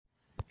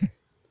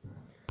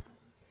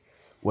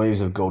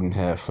Waves of golden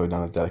hair flow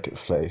down a delicate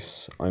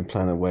face. I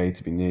plan a way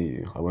to be near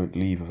you, I won't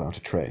leave without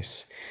a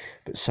trace.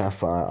 But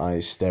sapphire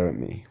eyes stare at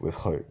me with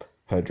hope.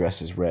 Her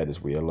dress is red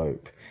as we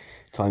elope.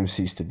 Time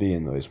ceased to be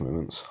in those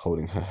moments,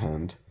 holding her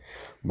hand.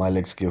 My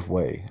legs give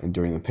way, and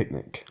during the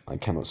picnic, I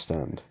cannot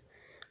stand.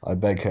 I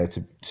beg her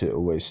to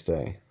always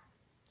stay.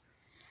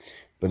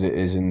 But it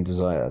is in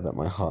desire that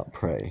my heart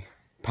pray.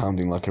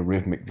 Pounding like a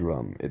rhythmic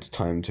drum, it's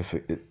time,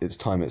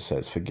 it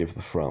says, forgive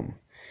the from.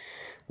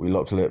 We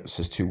lock lips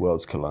as two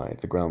worlds collide.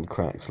 The ground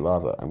cracks,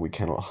 lava, and we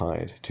cannot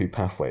hide. Two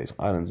pathways,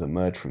 islands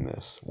emerge from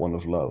this. One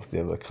of love,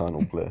 the other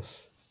carnal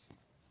bliss.